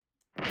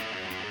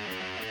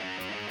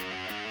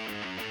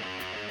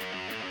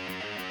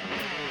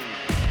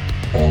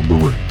on the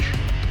range.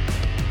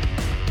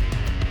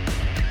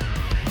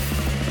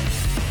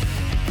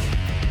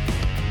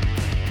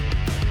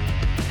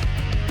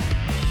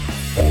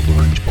 On the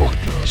Range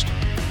Podcast.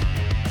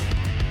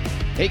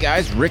 Hey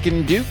guys, Rick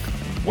and Duke.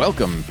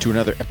 Welcome to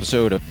another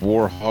episode of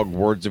HOGG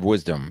Words of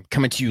Wisdom,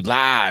 coming to you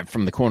live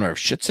from the corner of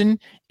Schutzen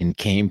in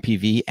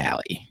KMPV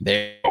Alley.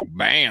 There,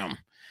 bam.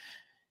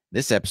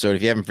 This episode,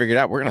 if you haven't figured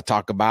out, we're going to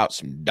talk about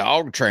some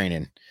dog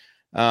training.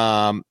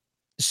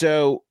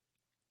 So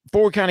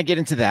before we kind of get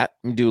into that,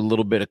 I'm going to do a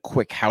little bit of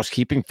quick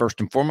housekeeping.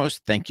 First and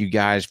foremost, thank you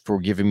guys for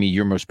giving me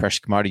your most precious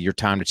commodity, your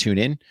time to tune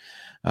in.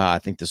 I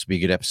think this will be a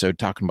good episode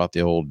talking about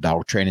the old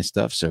dog training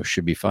stuff, so it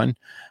should be fun.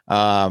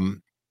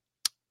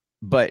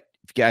 But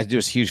if you guys do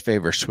us a huge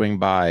favor, swing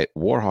by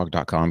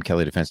warhog.com,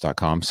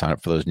 kellydefense.com, sign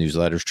up for those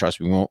newsletters. Trust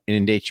me, we won't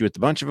inundate you with a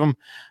bunch of them.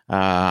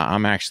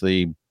 I'm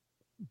actually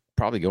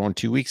probably going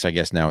 2 weeks, I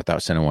guess, now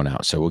without sending one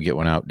out. So we'll get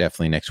one out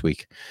definitely next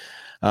week.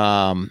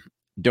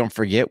 Don't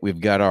forget, we've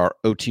got our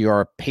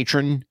OTR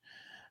patron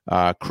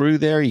crew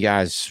there. You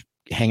guys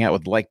hang out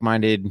with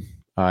like-minded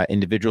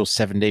individuals,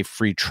 7-day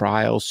free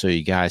trial. So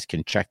you guys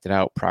can check that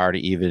out prior to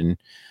even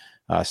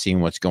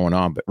seeing what's going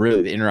on. But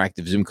really, the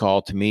interactive Zoom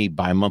call to me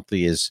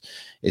bi-monthly is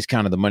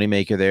kind of the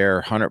moneymaker there.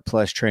 100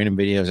 plus training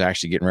videos.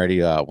 Actually getting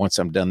ready. Once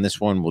I'm done this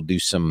one, we'll do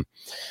some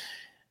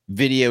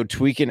video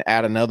tweaking,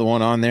 add another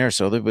one on there.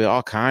 So there'll be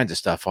all kinds of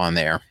stuff on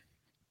there.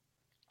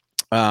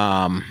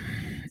 And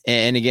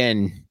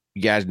again,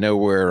 you guys know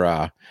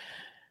we're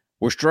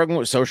struggling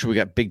with social. We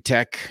got big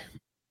tech,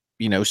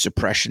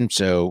 suppression.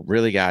 So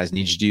really, guys,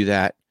 need you to do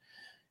that.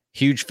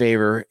 Huge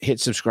favor,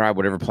 hit subscribe,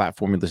 whatever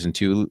platform you listen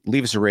to.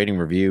 Leave us a rating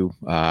review.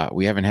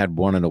 We haven't had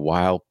one in a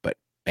while, but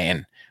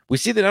man, we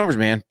see the numbers,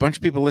 man. A bunch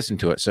of people listen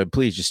to it. So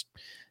please just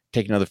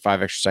take another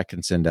 5 extra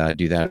seconds and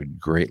do that. It would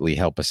greatly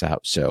help us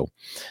out. So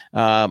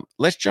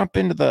let's jump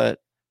into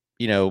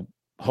the,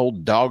 whole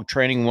dog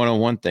training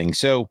 101 thing.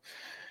 So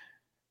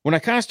when I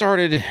kind of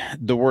started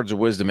the Words of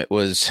Wisdom, it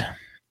was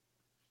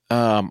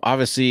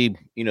obviously,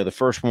 the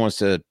first one was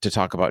to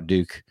talk about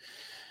Duke.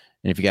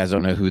 And if you guys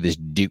don't know who this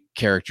Duke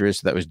character is,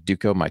 so that was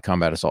Duco, my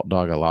combat assault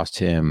dog. I lost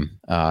him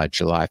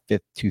July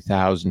 5th,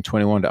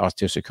 2021 to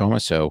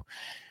osteosarcoma. So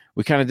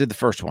we kind of did the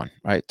first one,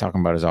 right?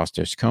 Talking about his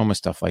osteosarcoma,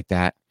 stuff like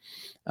that.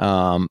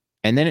 And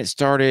then it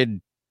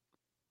started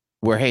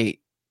where, hey,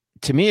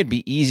 to me, it'd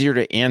be easier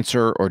to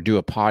answer or do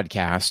a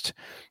podcast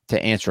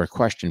to answer a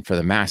question for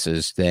the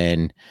masses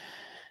than,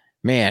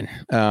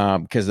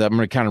 because I'm going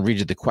to kind of read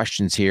you the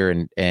questions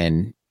here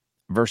and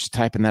versus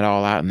typing that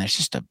all out. And there's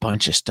just a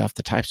bunch of stuff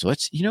to type. So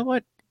let's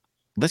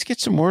get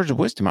some words of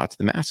wisdom out to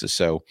the masses.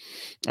 So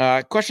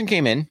question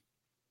came in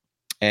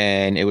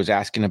and it was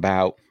asking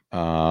about,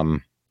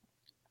 some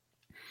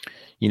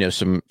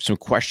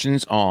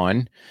questions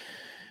on,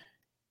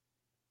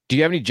 do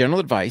you have any general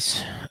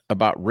advice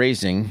about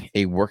raising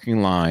a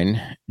working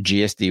line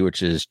GSD,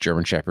 which is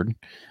German Shepherd,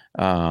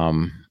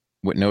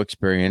 with no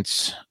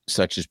experience,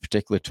 such as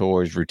particular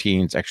toys,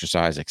 routines,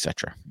 exercise,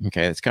 etc.?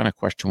 Okay, that's kind of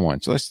question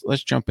one. So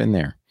let's jump in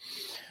there.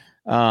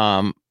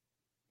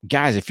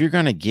 Guys, if you're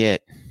going to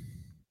get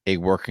a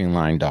working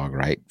line dog,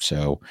 right?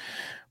 So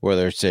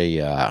whether it's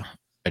a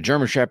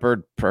German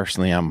Shepherd,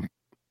 personally, I'm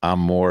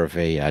more of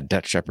a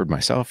Dutch Shepherd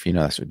myself.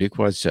 That's what Duke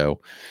was.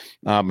 So,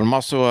 but I'm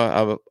also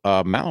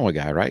a Malinois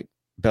guy, right?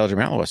 Belgian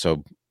Malinois.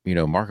 So,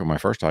 Marco, my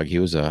first dog, he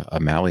was a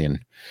Malian.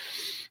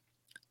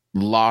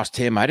 Lost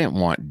him. I didn't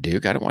want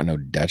Duke. I don't want no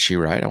Dutchie,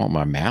 right? I want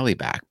my Mally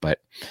back. But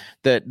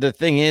the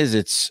thing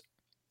is,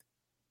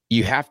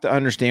 you have to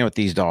understand with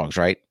these dogs,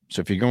 right?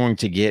 So if you're going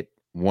to get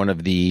one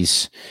of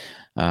these,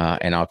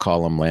 and I'll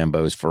call them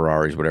Lambos,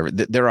 Ferraris, whatever,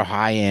 they're a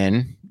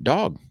high-end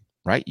dog,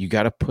 right? You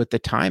got to put the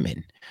time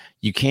in.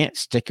 You can't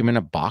stick them in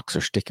a box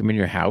or stick them in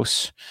your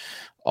house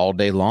all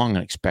day long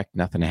and expect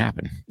nothing to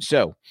happen.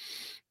 So,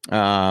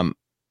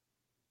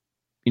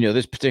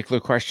 this particular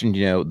question,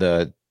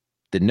 the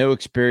no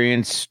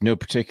experience, no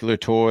particular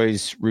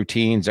toys,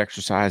 routines,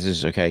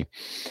 exercises. Okay.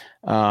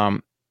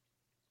 We'll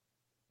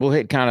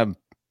hit kind of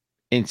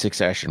in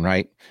succession,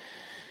 right?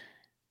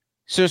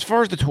 So as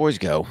far as the toys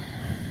go,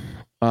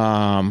 we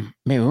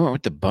went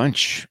with the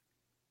bunch.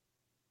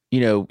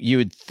 You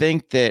would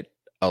think that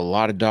a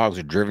lot of dogs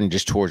are driven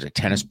just towards a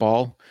tennis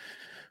ball,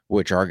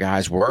 which our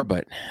guys were,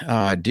 but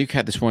Duke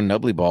had this one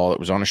nubbly ball that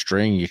was on a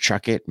string. You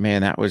chuck it,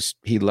 man,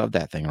 he loved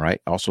that thing, right?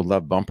 Also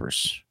loved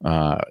bumpers.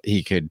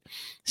 He could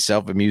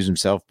self-amuse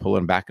himself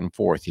pulling back and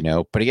forth,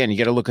 But again, you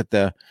got to look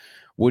at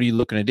what are you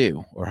looking to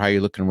do or how you're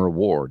looking to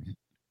reward?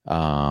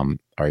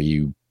 Are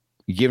you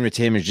giving it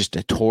to him as just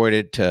a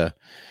toy to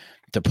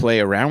play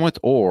around with,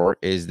 or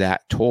is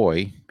that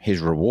toy his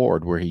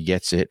reward where he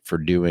gets it for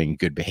doing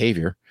good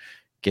behavior?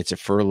 Gets it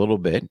for a little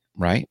bit,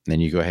 right? And then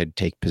you go ahead and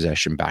take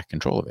possession, back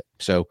control of it.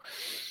 So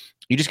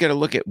you just got to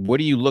look at what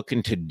are you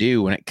looking to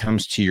do when it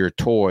comes to your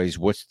toys?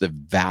 What's the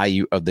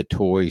value of the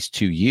toys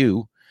to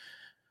you?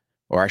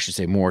 Or I should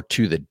say more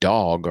to the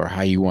dog, or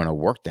how you want to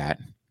work that.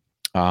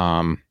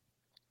 I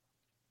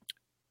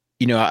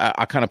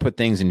kind of put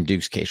things in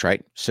Duke's case,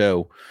 right?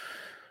 So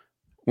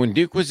when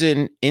Duke was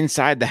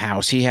inside the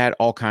house, he had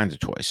all kinds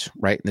of toys,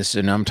 right? This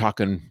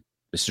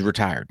is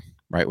retired,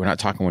 right? We're not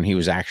talking when he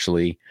was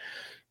actually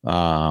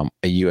a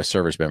U.S.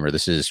 service member.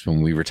 This is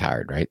when we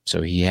retired, right?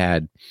 So he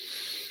had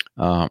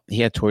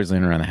toys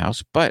laying around the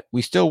house, but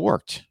we still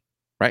worked,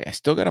 right? I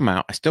still got them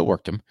out. I still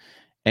worked them.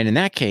 And in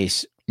that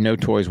case, no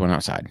toys went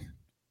outside,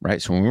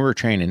 right? So when we were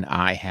training,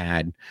 I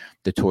had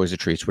the toys, the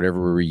treats, whatever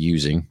we were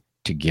using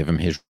to give him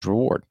his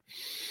reward.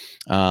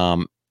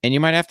 And you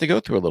might have to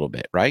go through a little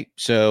bit, right?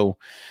 So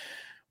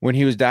when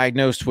he was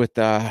diagnosed with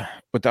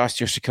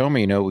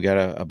osteosarcoma, we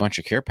got a bunch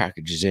of care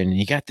packages in, and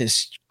he got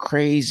this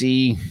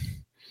crazy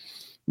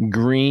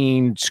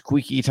green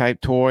squeaky type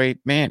toy.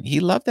 Man, he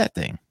loved that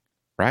thing,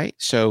 right?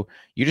 So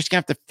you just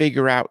have to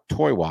figure out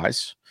toy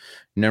wise,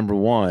 number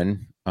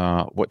one,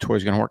 what toy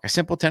is going to work. A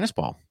simple tennis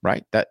ball,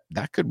 right? That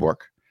could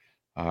work,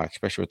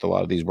 especially with a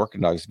lot of these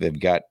working dogs. They've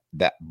got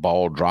that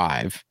ball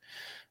drive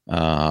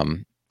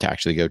to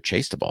actually go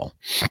chase the ball.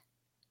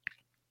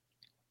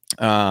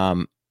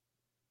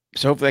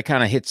 So hopefully that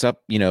kind of hits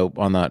up,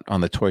 on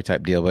the toy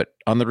type deal, but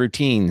on the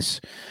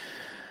routines.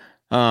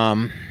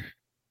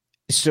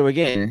 So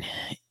again,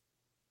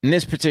 in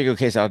this particular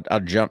case, I'll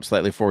jump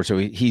slightly forward. So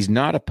he's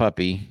not a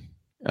puppy,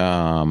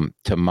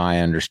 to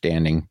my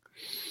understanding,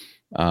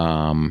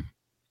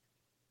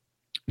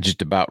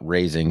 just about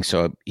raising.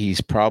 So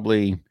he's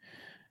probably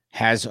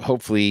has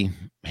hopefully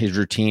his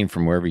routine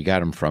from wherever you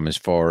got him from, as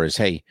far as,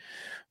 hey,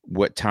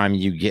 what time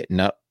you getting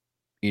up,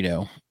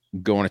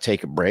 going to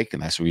take a break.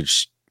 And that's what we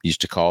just used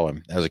to call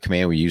him. That was a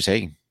command we use.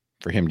 Hey,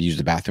 for him to use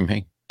the bathroom.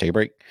 Hey, take a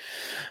break.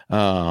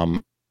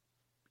 To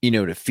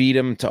feed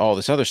him, to all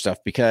this other stuff,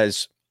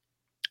 because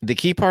the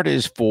key part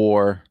is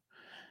for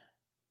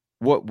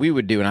what we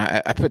would do. And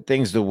I put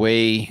things the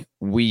way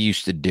we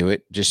used to do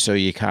it, just so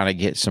you kind of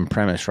get some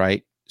premise,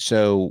 right?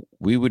 So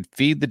we would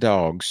feed the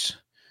dogs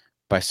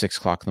by 6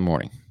 o'clock in the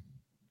morning,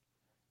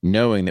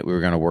 knowing that we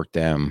were going to work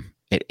them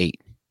at 8.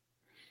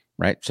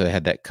 Right. So they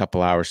had that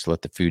couple hours to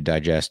let the food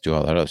digest, do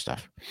all that other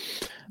stuff.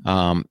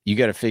 You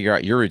got to figure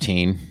out your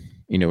routine.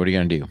 What are you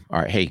going to do?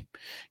 All right. Hey,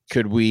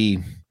 could we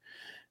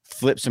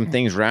flip some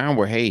things around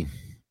where, hey,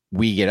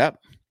 we get up,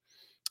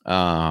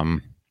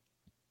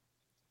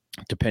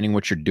 depending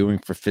what you're doing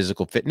for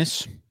physical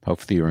fitness.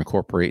 Hopefully you're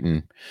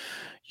incorporating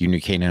your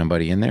new canine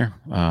buddy in there,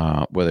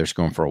 whether it's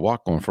going for a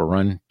walk, going for a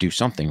run, do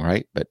something,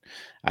 right? But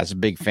I was a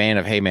big fan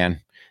of, hey,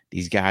 man,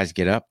 these guys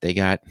get up, they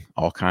got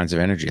all kinds of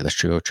energy.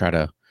 Let's go try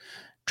to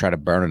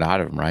burn it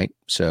out of them, right?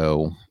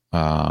 So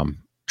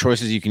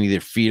choices, you can either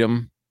feed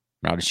them,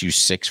 I'll just use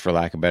 6 for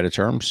lack of better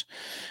terms,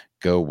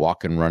 go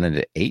walk and run it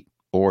at 8,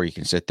 or you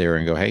can sit there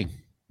and go, hey,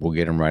 we'll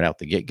get them right out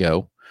the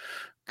get-go,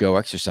 go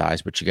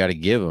exercise, but you got to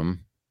give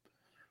them,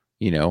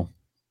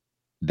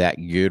 that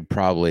good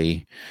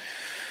probably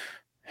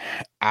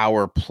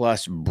hour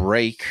plus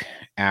break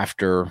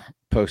after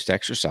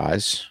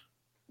post-exercise,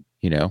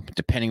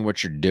 depending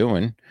what you're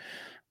doing.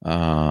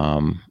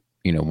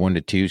 1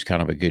 to 2 is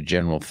kind of a good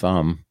general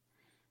thumb,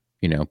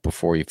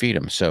 before you feed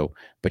them. So,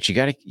 but you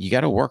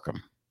got to work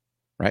them,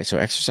 right? So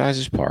exercise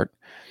is part,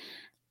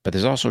 but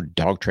there's also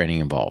dog training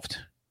involved,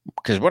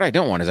 because what I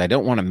don't want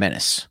a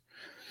menace,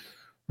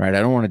 right? I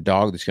don't want a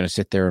dog that's going to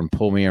sit there and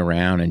pull me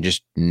around and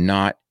just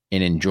not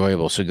an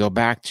enjoyable. So go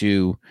back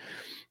to,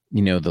 the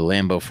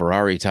Lambo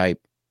Ferrari type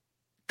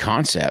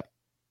concept,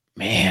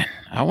 man,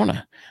 I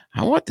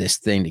want this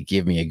thing to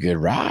give me a good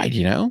ride,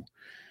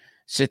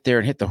 sit there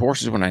and hit the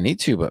horses when I need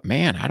to, but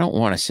man, I don't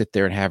want to sit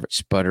there and have it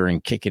sputter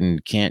and kick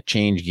and can't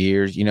change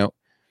gears,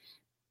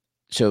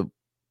 So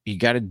you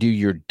got to do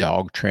your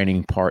dog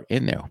training part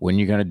in there. When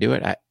you're going to do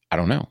it, I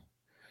don't know.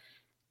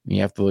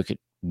 You have to look at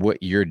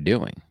what you're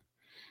doing.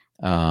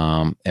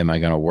 Am I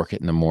going to work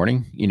it in the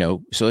morning?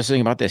 So let's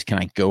think about this. Can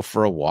I go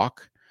for a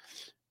walk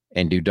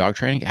and do dog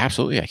training?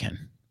 Absolutely, I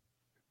can.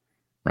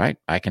 Right?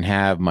 I can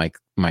have my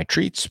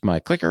treats, my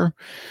clicker.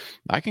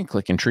 I can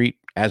click and treat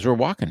as we're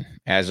walking,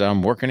 as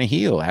I'm working a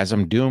heel, as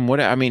I'm doing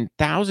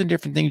 1,000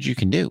 different things you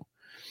can do.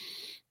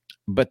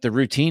 But the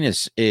routine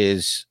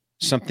is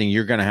something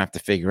you're going to have to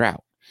figure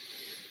out.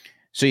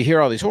 So you hear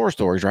all these horror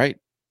stories, right?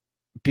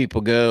 People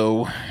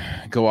go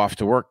off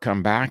to work,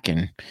 come back,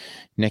 and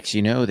next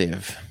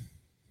they've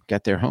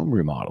got their home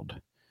remodeled,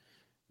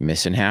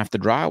 missing half the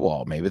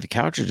drywall. Maybe the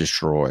couch is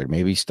destroyed.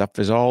 Maybe stuff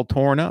is all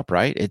torn up,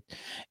 right?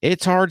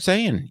 It's hard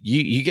saying.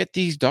 You get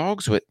these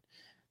dogs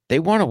they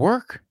want to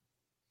work,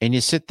 and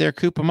you sit there,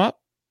 coop them up,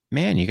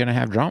 man, you're going to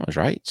have dramas,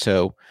 right?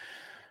 So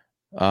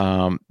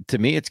to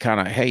me, it's kind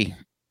of, hey,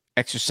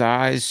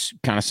 exercise,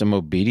 kind of some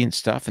obedient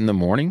stuff in the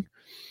morning.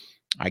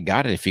 I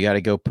got it. If you got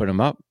to go put them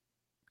up,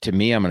 to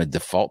me, I'm going to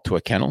default to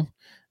a kennel.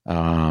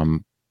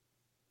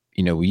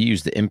 We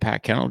use the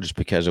Impact kennel just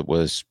because it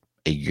was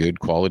a good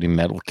quality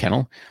metal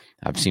kennel.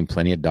 I've seen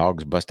plenty of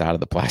dogs bust out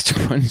of the plastic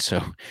one.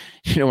 So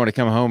you don't want to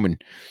come home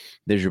and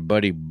there's your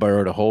buddy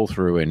burrowed a hole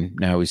through and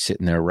now he's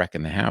sitting there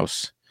wrecking the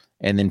house,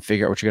 and then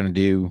figure out what you're going to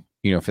do,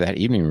 for that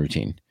evening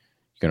routine.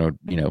 You're going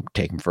to,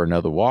 take him for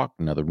another walk,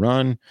 another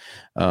run,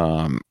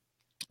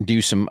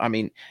 do some,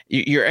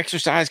 your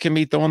exercise can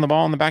be throwing the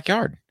ball in the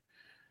backyard,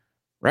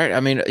 right? I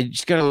mean, you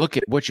just got to look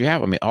at what you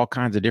have. I mean, all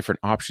kinds of different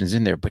options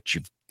in there, but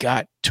you've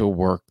got to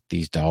work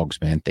these dogs,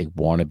 man. They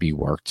want to be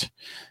worked.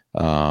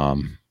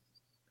 Um,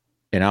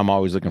 and I'm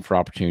always looking for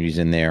opportunities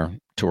in there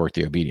to work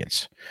the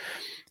obedience.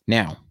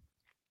 Now,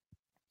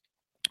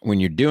 when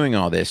you're doing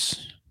all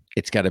this,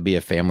 it's got to be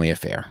a family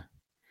affair.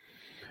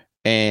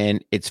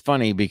 And it's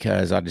funny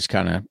because I just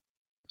kind of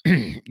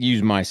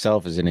use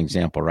myself as an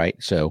example, right?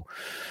 So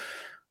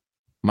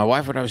my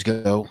wife would always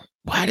go,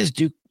 why does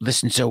Duke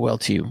listen so well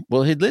to you?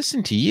 Well, he'd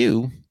listen to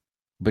you,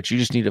 but you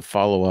just need to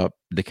follow up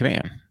the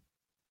command.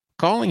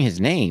 Calling his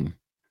name,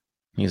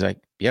 he's like,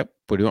 yep,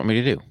 what do you want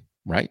me to do?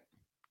 Right?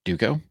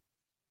 Duco,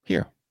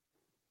 here.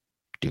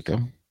 Duco,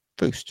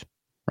 boost.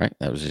 Right?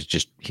 That was his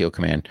just heel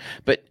command.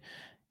 But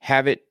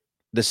have it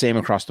the same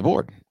across the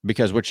board,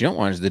 because what you don't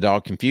want is the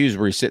dog confused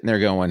where he's sitting there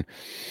going,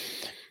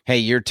 hey,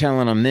 you're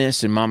telling them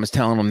this and mama's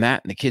telling them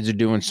that, and the kids are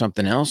doing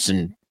something else,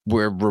 and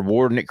we're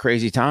rewarding at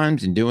crazy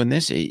times and doing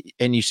this.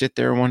 And you sit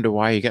there and wonder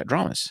why you got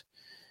dramas.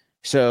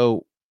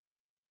 So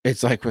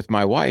it's like with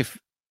my wife,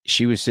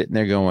 she was sitting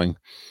there going,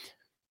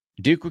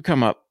 Duke would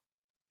come up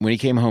when he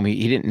came home.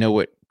 He didn't know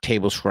what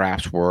table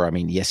scraps were. I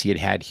mean, yes, he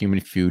had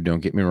human food, don't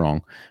get me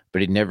wrong,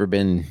 but he'd never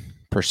been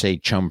per se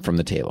chum from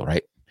the table,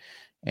 right?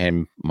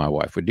 And my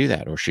wife would do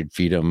that, or she'd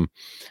feed him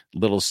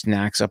little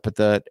snacks up at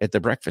the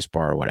breakfast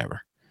bar or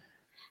whatever.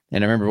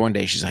 And I remember one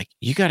day she's like,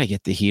 you got to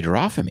get the heater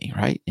off of me,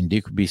 right? And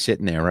Duke would be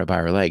sitting there right by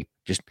her leg,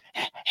 just,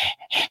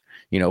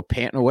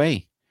 panting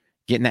away,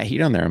 getting that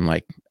heat on there. I'm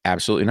like,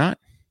 absolutely not.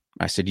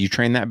 I said, you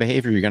train that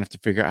behavior, you're going to have to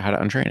figure out how to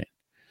untrain it,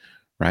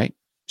 right?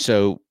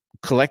 So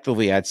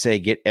collectively, I'd say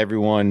get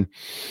everyone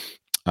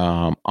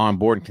on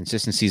board, and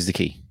consistency is the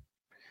key.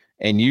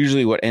 And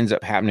usually what ends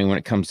up happening when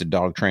it comes to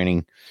dog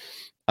training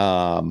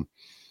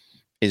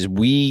is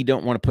we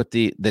don't want to put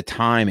the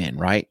time in,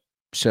 right?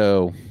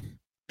 So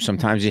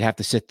sometimes you have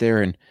to sit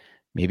there and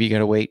maybe you got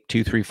to wait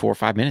 2, 3, 4,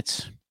 5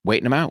 minutes,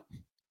 waiting him out,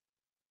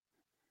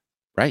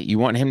 right? You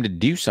want him to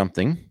do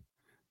something.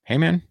 Hey,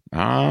 man,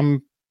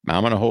 I'm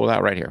going to hold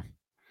out right here.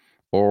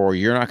 Or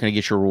you're not going to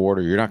get your reward,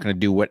 or you're not going to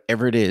do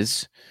whatever it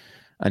is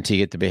until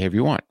you get the behavior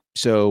you want.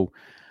 So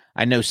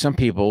I know some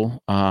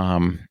people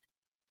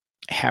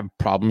have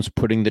problems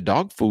putting the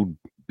dog food,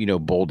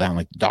 bowl down.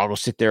 Like the dog will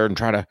sit there and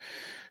try to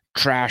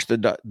trash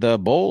the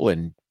bowl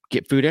and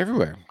get food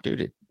everywhere.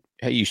 Dude,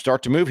 hey, you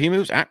start to move, he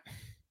moves,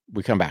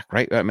 we come back,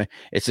 right? I mean,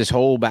 it's this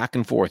whole back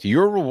and forth.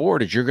 Your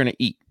reward is you're going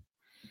to eat.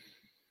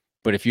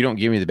 But if you don't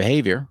give me the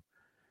behavior,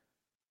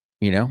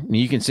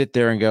 you can sit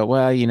there and go,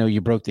 well,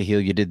 you broke the heel,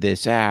 you did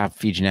this,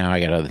 feed you now, I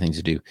got other things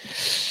to do.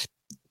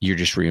 You're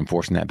just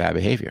reinforcing that bad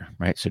behavior,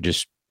 right? So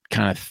just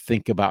kind of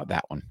think about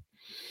that one.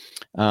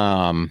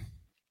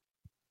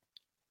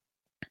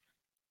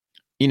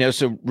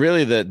 So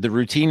really the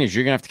routine is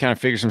you're gonna have to kind of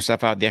figure some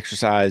stuff out. The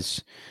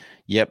exercise,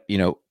 yep,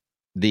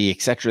 the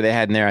et cetera they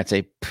had in there, I'd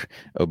say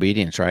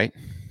obedience, right?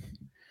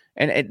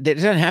 And it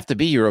doesn't have to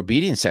be your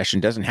obedience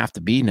session, doesn't have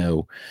to be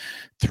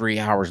 3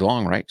 hours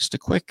long, right? Just a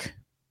quick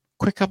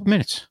couple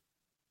minutes.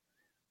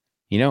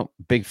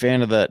 Big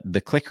fan of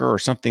the clicker or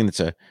something that's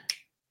a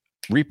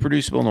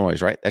reproducible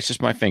noise, right? That's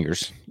just my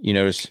fingers. You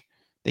notice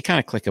they kind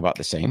of click about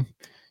the same.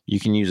 You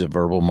can use a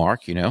verbal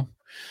mark,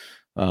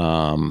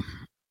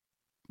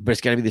 but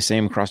it's got to be the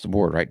same across the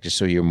board, right? Just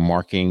so you're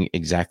marking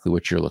exactly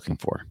what you're looking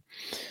for.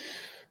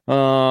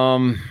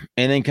 And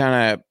then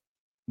kind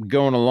of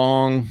going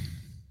along,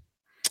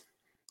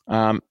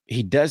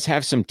 he does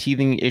have some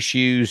teething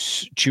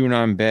issues, chewing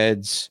on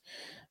beds,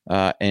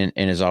 and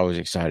is always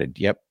excited.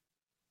 Yep.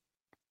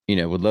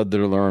 Would love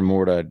to learn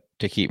more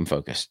to keep him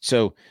focused.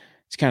 So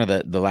it's kind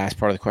of the last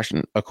part of the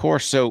question, of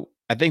course. So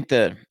I think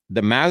the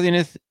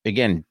mouthiness,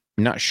 again,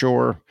 not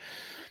sure.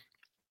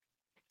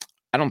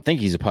 I don't think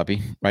he's a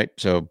puppy, right?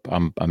 So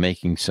I'm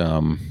making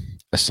some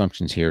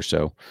assumptions here.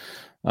 So,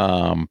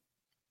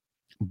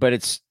 but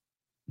it's,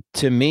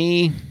 to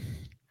me,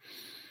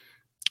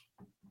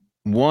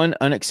 one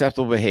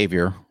unacceptable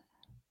behavior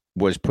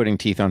was putting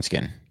teeth on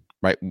skin,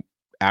 right?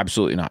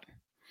 Absolutely not.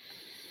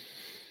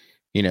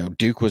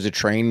 Duke was a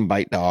trained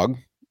bite dog.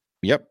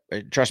 Yep.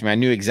 Trust me, I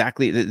knew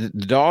exactly the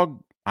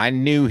dog. I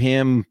knew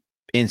him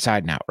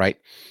inside and out, right?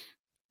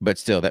 But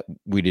still, that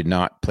we did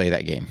not play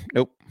that game.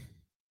 Nope.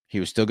 He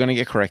was still going to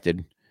get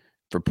corrected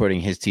for putting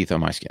his teeth on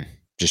my skin.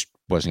 Just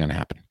wasn't going to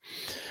happen.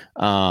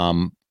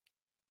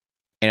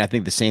 And I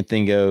think the same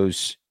thing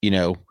goes,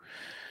 the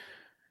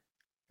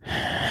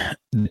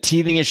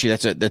teething issue.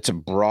 That's a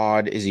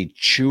broad. Is he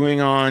chewing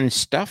on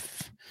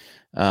stuff?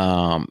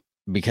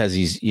 Because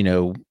he's,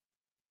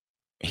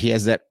 he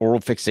has that oral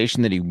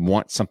fixation that he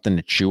wants something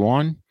to chew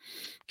on.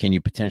 Can you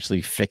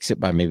potentially fix it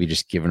by maybe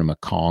just giving him a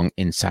Kong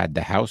inside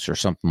the house or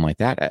something like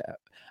that?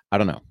 I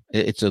don't know.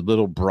 It's a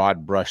little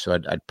broad brush, so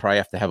I'd probably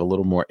have to have a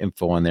little more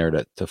info on there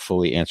to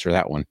fully answer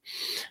that one.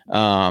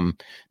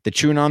 The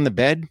chewing on the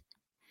bed,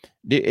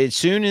 as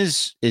soon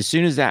as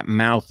that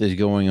mouth is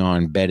going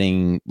on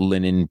bedding,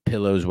 linen,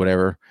 pillows,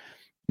 whatever,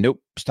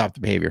 nope, stop the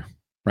behavior,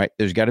 right?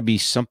 There's got to be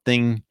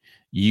something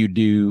you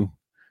do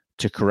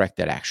to correct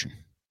that action.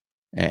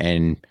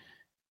 And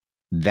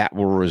that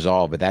will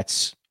resolve it.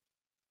 That's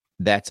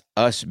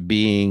us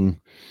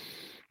being,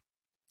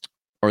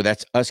 or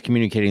that's us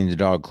communicating to the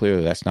dog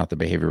clearly. That's not the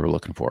behavior we're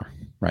looking for,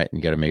 right? And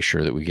you got to make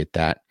sure that we get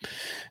that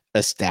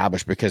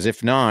established, because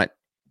if not,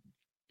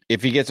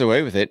 if he gets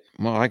away with it,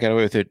 well, I got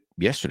away with it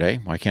yesterday.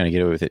 Why can't I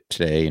get away with it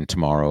today and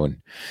tomorrow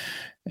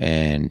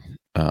and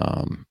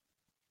on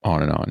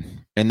and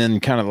on? And then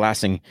kind of the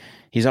last thing,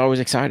 he's always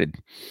excited.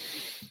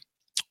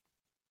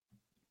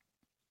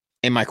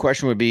 And my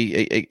question would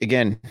be,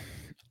 again,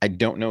 I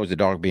don't know, is the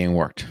dog being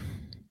worked?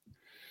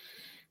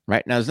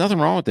 Right now, there's nothing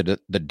wrong with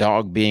the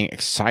dog being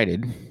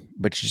excited,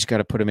 but you just got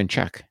to put him in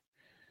check.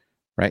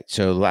 Right.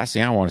 So the last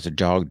thing I want is a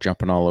dog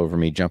jumping all over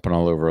me, jumping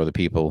all over other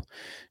people,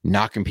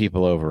 knocking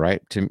people over.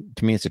 Right. To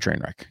me, it's a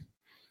train wreck.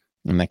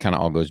 And that kind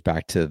of all goes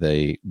back to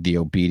the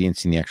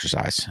obedience and the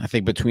exercise. I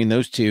think between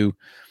those two,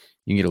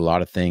 you can get a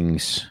lot of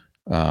things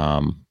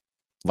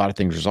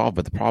resolved.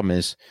 But the problem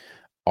is,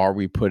 are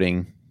we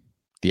putting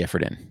the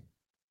effort in?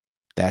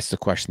 That's the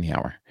question of the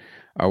hour.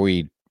 Are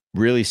we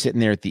really sitting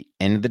there at the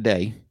end of the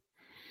day,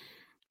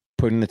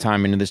 putting the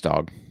time into this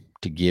dog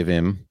to give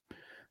him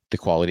the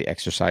quality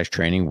exercise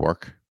training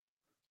work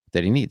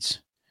that he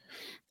needs?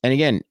 And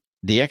again,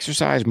 the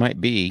exercise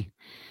might be,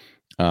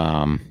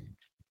 we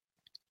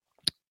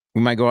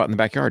might go out in the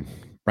backyard,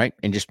 right?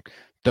 And just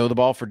throw the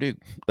ball for Duke.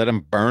 Let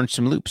him burn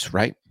some loops,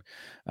 right?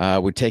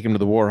 We'd take him to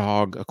the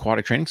HOGG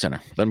Aquatic Training Center.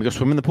 Let him go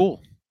swim in the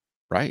pool,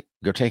 right?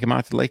 Go take him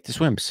out to the lake to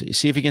swim.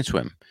 See if he can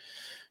swim.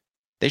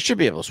 They should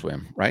be able to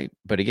swim, right?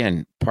 But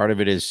again, part of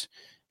it is,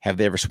 have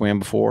they ever swam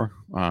before?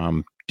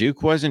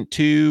 Duke wasn't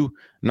too,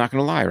 I'm not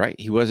going to lie, right?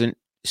 He wasn't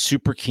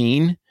super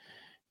keen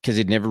because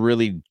he'd never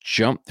really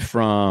jumped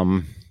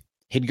from,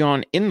 he'd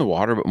gone in the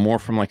water, but more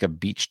from like a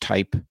beach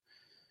type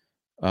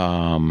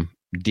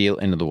deal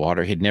into the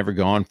water. He'd never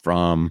gone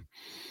from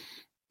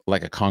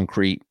like a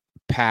concrete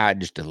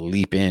pad just to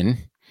leap in.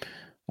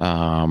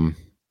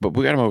 But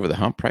we got him over the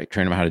hump, right?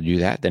 Train him how to do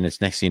that. Then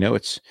it's next thing you know,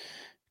 it's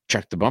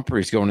check the bumper.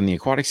 He's going in the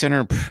aquatic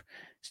center,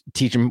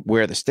 teach him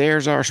where the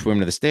stairs are, swim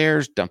to the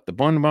stairs, dump the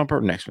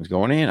bumper. Next one's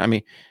going in. I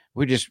mean,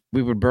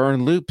 we would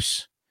burn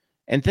loops.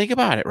 And think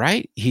about it,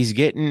 right? He's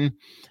getting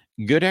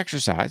good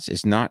exercise.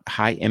 It's not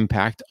high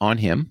impact on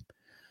him.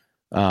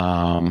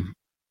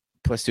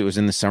 Plus it was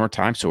in the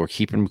summertime, so we're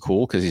keeping him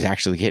cool because he's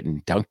actually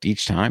getting dunked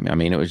each time. I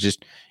mean,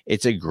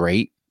 it's a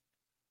great,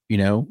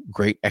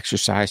 great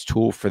exercise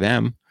tool for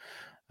them.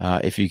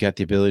 If you got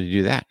the ability to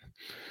do that.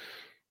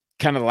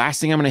 Kind of the last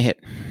thing I'm going to hit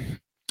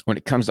when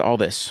it comes to all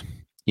this,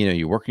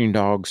 you're working your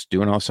dogs,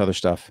 doing all this other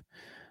stuff.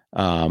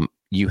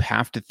 You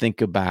have to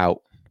think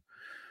about,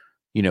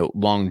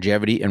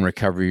 longevity and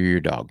recovery of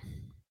your dog.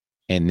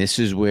 And this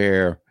is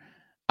where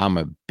I'm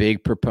a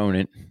big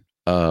proponent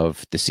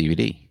of the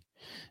CBD.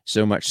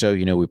 So much so,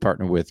 we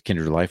partner with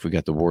Kindred Life. We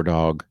got the War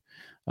Dog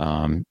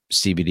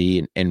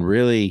CBD, and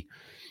really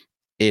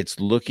it's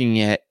looking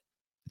at,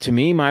 to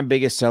me, my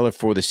biggest seller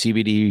for the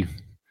CBD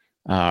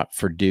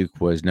for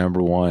Duke was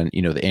number one,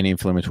 the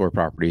anti-inflammatory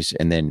properties.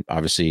 And then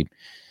obviously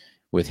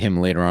with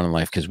him later on in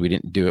life, because we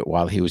didn't do it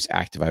while he was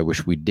active. I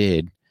wish we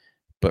did,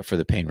 but for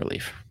the pain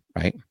relief,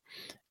 right?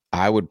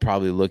 I would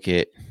probably look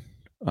at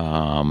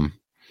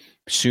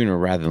sooner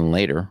rather than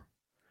later,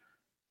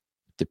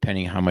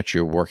 depending how much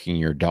you're working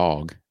your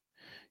dog,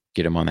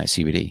 get him on that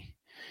CBD.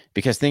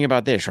 Because think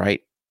about this,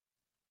 right?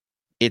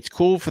 It's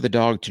cool for the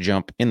dog to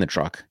jump in the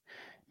truck.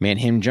 Man,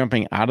 him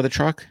jumping out of the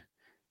truck,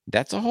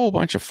 that's a whole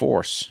bunch of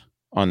force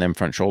on them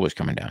front shoulders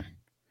coming down.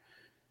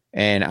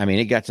 And I mean,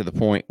 it got to the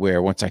point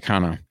where once I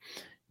kind of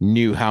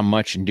knew how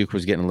much, and Duke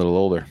was getting a little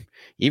older,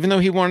 even though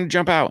he wanted to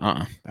jump out,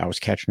 I was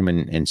catching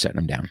him and setting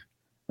him down.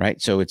 Right.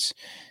 So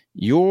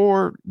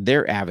you're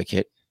their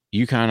advocate.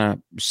 You kind of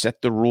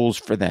set the rules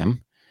for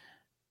them,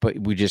 but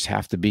we just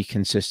have to be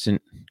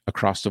consistent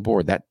across the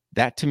board.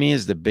 That to me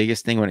is the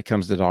biggest thing when it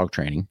comes to dog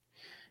training,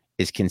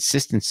 is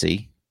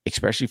consistency,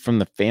 especially from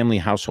the family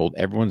household.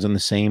 Everyone's in the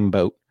same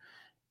boat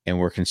and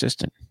we're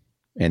consistent.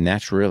 And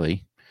that's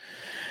really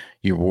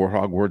your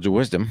Warhog words of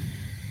wisdom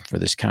for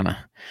this kind of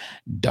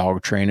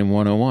dog training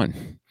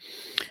 101.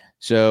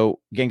 So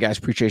again, guys,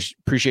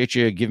 appreciate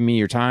you giving me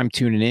your time,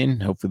 tuning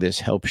in. Hopefully this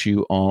helps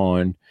you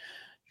on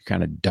your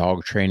kind of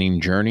dog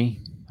training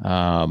journey.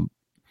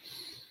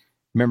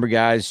 Remember,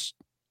 guys,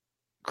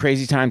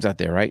 crazy times out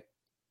there, right?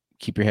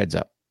 Keep your heads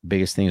up.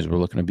 Biggest thing is we're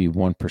looking to be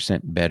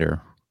 1%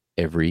 better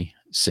every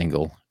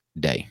single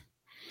day.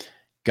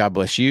 God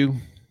bless you.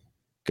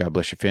 God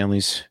bless your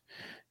families.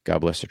 God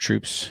bless the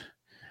troops.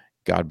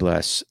 God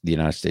bless the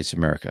United States of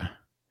America.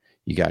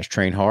 You guys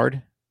train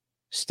hard.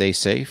 Stay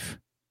safe.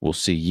 We'll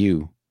see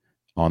you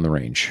on the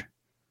range.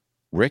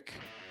 Rick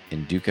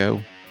and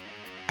Duco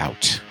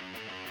out.